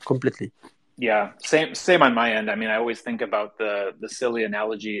before. Completely. Yeah, same on my end. I mean, I always think about the silly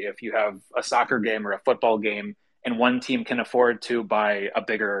analogy. If you have a soccer game or a football game and one team can afford to buy a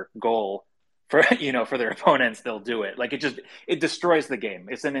bigger goal for for their opponents, they'll do it. Like it destroys the game.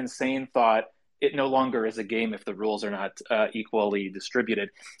 It's an insane thought. It no longer is a game if the rules are not equally distributed.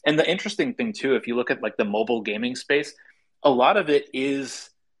 And the interesting thing too, if you look at like the mobile gaming space, a lot of it is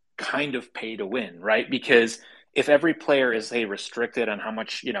kind of pay to win, right? Because if every player is, say, restricted on how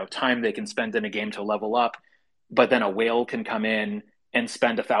much time they can spend in a game to level up, but then a whale can come in and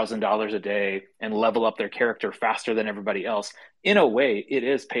spend $1,000 a day and level up their character faster than everybody else, in a way, it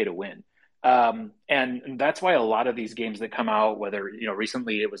is pay to win. And that's why a lot of these games that come out, whether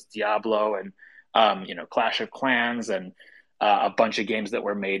recently it was Diablo and Clash of Clans and a bunch of games that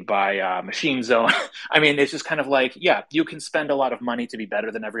were made by Machine Zone. I mean, it's just kind of like, yeah, you can spend a lot of money to be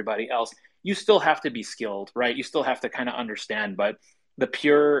better than everybody else. You still have to be skilled, right? You still have to kind of understand, but the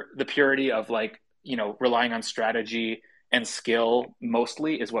purity of like, relying on strategy and skill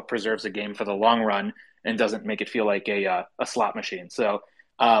mostly is what preserves a game for the long run and doesn't make it feel like a slot machine. So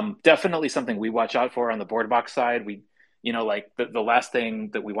definitely something we watch out for on the board box side. We, like the last thing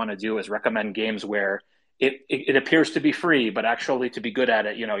that we want to do is recommend games where it appears to be free, but actually to be good at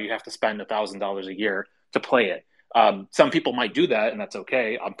it, you have to spend $1,000 a year to play it. Some people might do that, and that's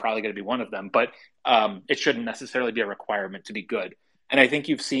okay. I'm probably going to be one of them, but it shouldn't necessarily be a requirement to be good. And I think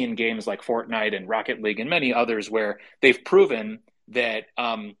you've seen games like Fortnite and Rocket League and many others where they've proven that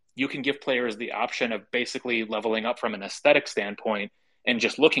you can give players the option of basically leveling up from an aesthetic standpoint and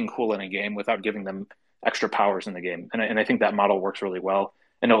just looking cool in a game without giving them extra powers in the game. And I think that model works really well,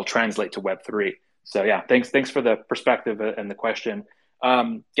 and it'll translate to Web3. So yeah, thanks for the perspective and the question.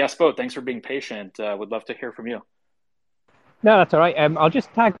 Gaspo, thanks for being patient. Would love to hear from you. No, that's all right. I'll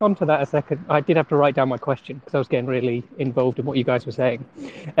just tag on to that a second. I did have to write down my question because I was getting really involved in what you guys were saying.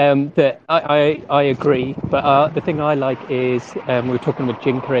 That I agree, but the thing I like is we were talking with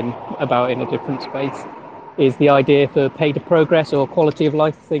Jinkerin about in a different space, is the idea for pay to progress or quality of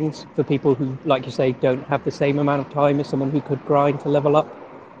life things for people who, like you say, don't have the same amount of time as someone who could grind to level up.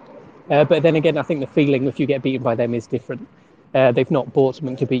 But then again, I think the feeling if you get beaten by them is different. They've not bought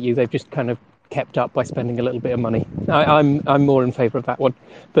something to beat you. They've just kind of kept up by spending a little bit of money. I'm more in favour of that one.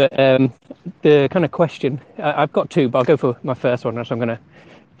 But the kind of question, I've got two, but I'll go for my first one, so I'm going to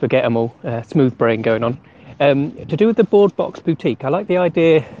forget them all. Smooth brain going on. To do with the Board Box Boutique, I like the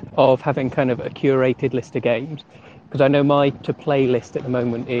idea of having kind of a curated list of games, because I know my to-play list at the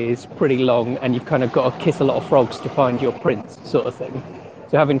moment is pretty long, and you've kind of got to kiss a lot of frogs to find your prince sort of thing.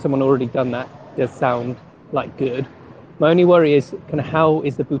 So having someone already done that does sound like good. My only worry is kind of how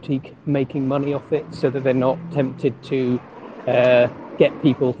is the boutique making money off it so that they're not tempted to get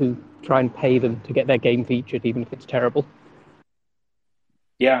people who try and pay them to get their game featured, even if it's terrible?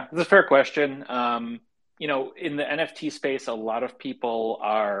 Yeah, that's a fair question. In the NFT space, a lot of people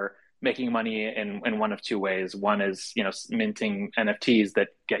are making money in one of two ways. One is, minting NFTs that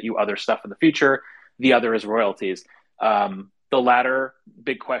get you other stuff in the future. The other is royalties. The latter,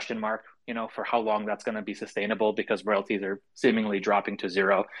 big question mark, for how long that's going to be sustainable, because royalties are seemingly dropping to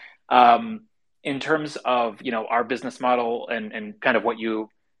zero. In terms of, our business model and kind of what you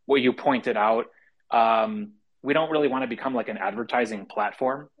pointed out, we don't really want to become like an advertising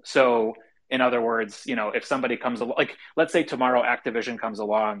platform. So in other words, if somebody comes along, like let's say tomorrow Activision comes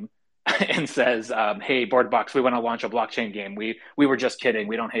along and says, hey, Boardbox, we want to launch a blockchain game. We were just kidding.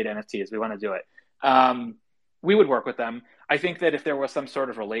 We don't hate NFTs. We want to do it. We would work with them. I think that if there was some sort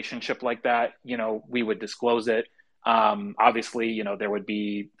of relationship like that, we would disclose it. Obviously, there would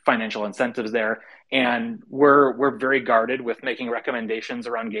be financial incentives there. And we're very guarded with making recommendations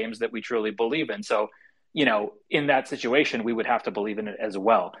around games that we truly believe in. So, in that situation, we would have to believe in it as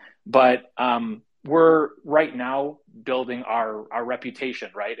well. But we're right now building our reputation,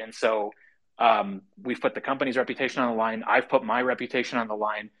 right? And so we've put the company's reputation on the line. I've put my reputation on the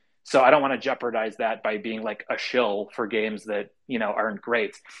line. So I don't want to jeopardize that by being like a shill for games that, aren't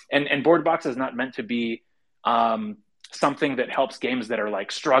great. And Boardbox is not meant to be something that helps games that are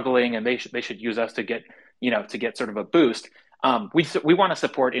like struggling, and they should use us to get sort of a boost. We want to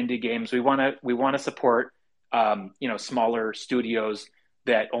support indie games. We want to support smaller studios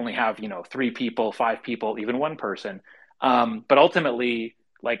that only have 3 people, 5 people, even 1 person. But ultimately,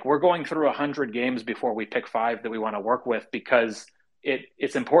 like, we're going through 100 games before we pick 5 that we want to work with, because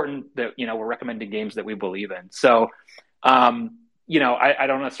it's important that we're recommending games that we believe in. So I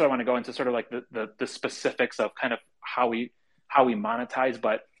don't necessarily want to go into sort of like the specifics of kind of how we monetize,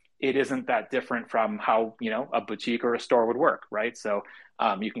 but it isn't that different from how a boutique or a store would work, right? So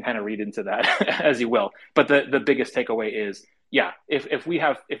you can kind of read into that as you will. But the biggest takeaway is, if we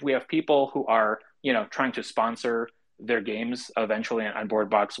have people who are trying to sponsor their games eventually on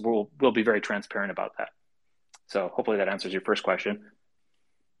Boardbox, we'll be very transparent about that. So hopefully that answers your first question.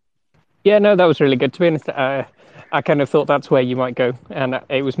 Yeah, no, that was really good. To be honest, I kind of thought that's where you might go, and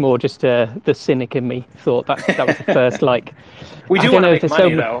it was more just the cynic in me thought that was the first like. We do want to make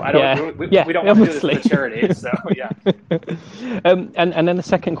money, though. We don't want to do this for the charity, so yeah. And then the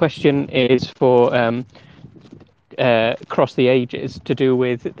second question is for Cross the Ages, to do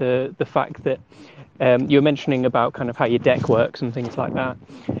with the fact that you were mentioning about kind of how your deck works and things like that.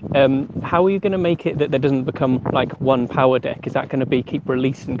 How are you going to make it that there doesn't become like one power deck? Is that going to be keep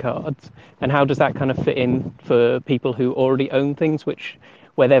releasing cards? And how does that kind of fit in for people who already own things,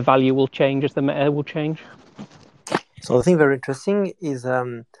 where their value will change as the meta will change? So the thing very interesting is,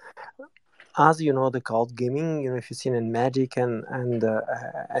 as the card gaming, if you've seen in Magic and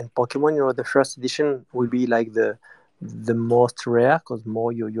Pokemon, the first edition will be like the most rare, because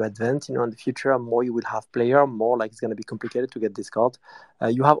more you advance, in the future, more you will have player, more like it's going to be complicated to get this card.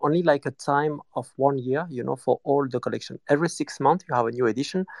 You have only like a time of 1 year, for all the collection. Every 6 months you have a new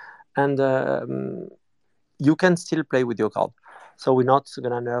edition, and you can still play with your card. So we're not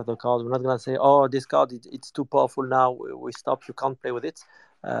going to nerf the card. We're not going to say, oh, this card, it's too powerful now, we stop, you can't play with it.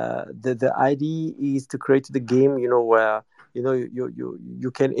 The idea is to create the game, where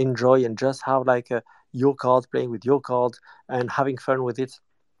you can enjoy and just have like your card, playing with your card and having fun with it.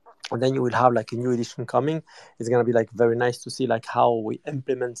 And then you will have like a new edition coming. It's going to be like very nice to see like how we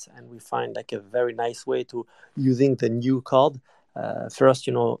implement and we find like a very nice way to using the new card. First,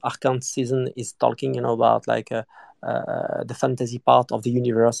 Arcane Season is talking, about like the fantasy part of the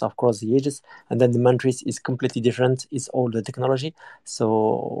universe of Cross the Ages, and then the Mantris is completely different. It's all the technology,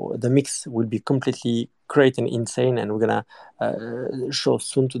 so the mix will be completely great and insane. And we're gonna show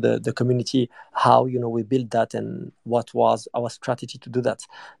soon to the community how we built that and what was our strategy to do that.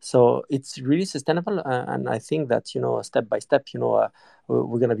 So it's really sustainable, and I think that step by step,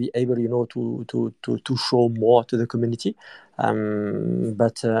 we're gonna be able to show more to the community.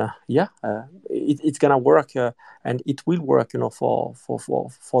 But it's gonna work, and it will work,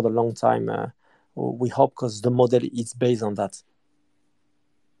 for the long time. We hope, because the model is based on that.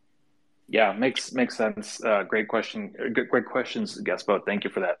 Yeah, makes sense. Great question. Great questions, Gaspo. Thank you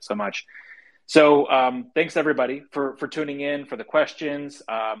for that so much. So thanks everybody for tuning in, for the questions.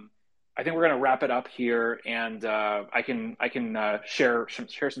 I think we're going to wrap it up here, and I can share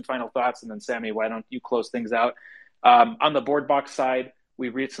some final thoughts, and then Sammy, why don't you close things out? On the Boardbox side, we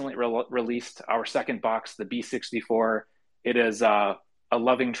recently released our second box, the B64. It is a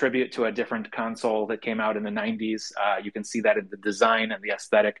loving tribute to a different console that came out in the 90s. You can see that in the design and the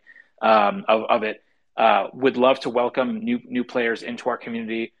aesthetic of it. Would love to welcome new players into our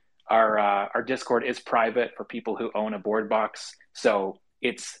community. Our Discord is private for people who own a board box, so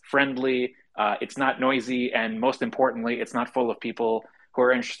it's friendly, it's not noisy, and most importantly, it's not full of people who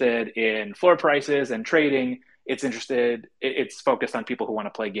are interested in floor prices and trading. It's focused on people who want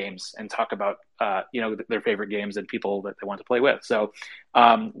to play games and talk about their favorite games and people that they want to play with. So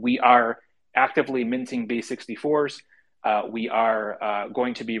we are actively minting B64s. We are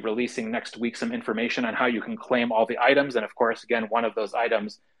going to be releasing next week some information on how you can claim all the items. And of course, again, one of those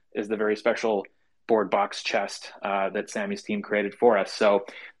items is the very special board box chest that Sammy's team created for us. So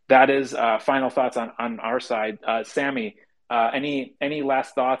that is final thoughts on our side. Sammy, any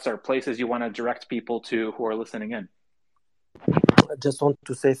last thoughts or places you want to direct people to who are listening in? I just want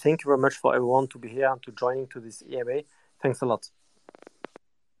to say thank you very much for everyone to be here and to joining to this EMA. Thanks a lot.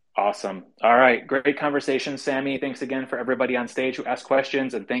 Awesome. All right. Great conversation, Sammy. Thanks again for everybody on stage who asked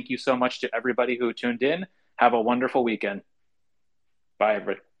questions. And thank you so much to everybody who tuned in. Have a wonderful weekend. Bye,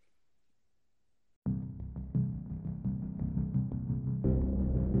 everybody.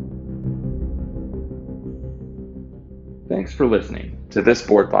 Thanks for listening to this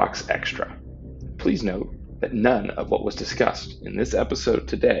Board Box Extra. Please note that none of what was discussed in this episode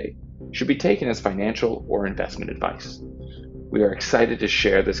today should be taken as financial or investment advice. We are excited to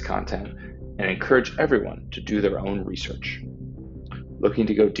share this content and encourage everyone to do their own research. Looking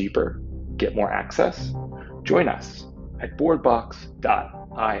to go deeper, get more access? Join us at boardbox.io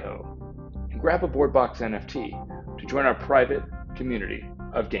and grab a BoardBox NFT to join our private community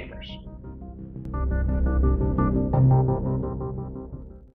of gamers.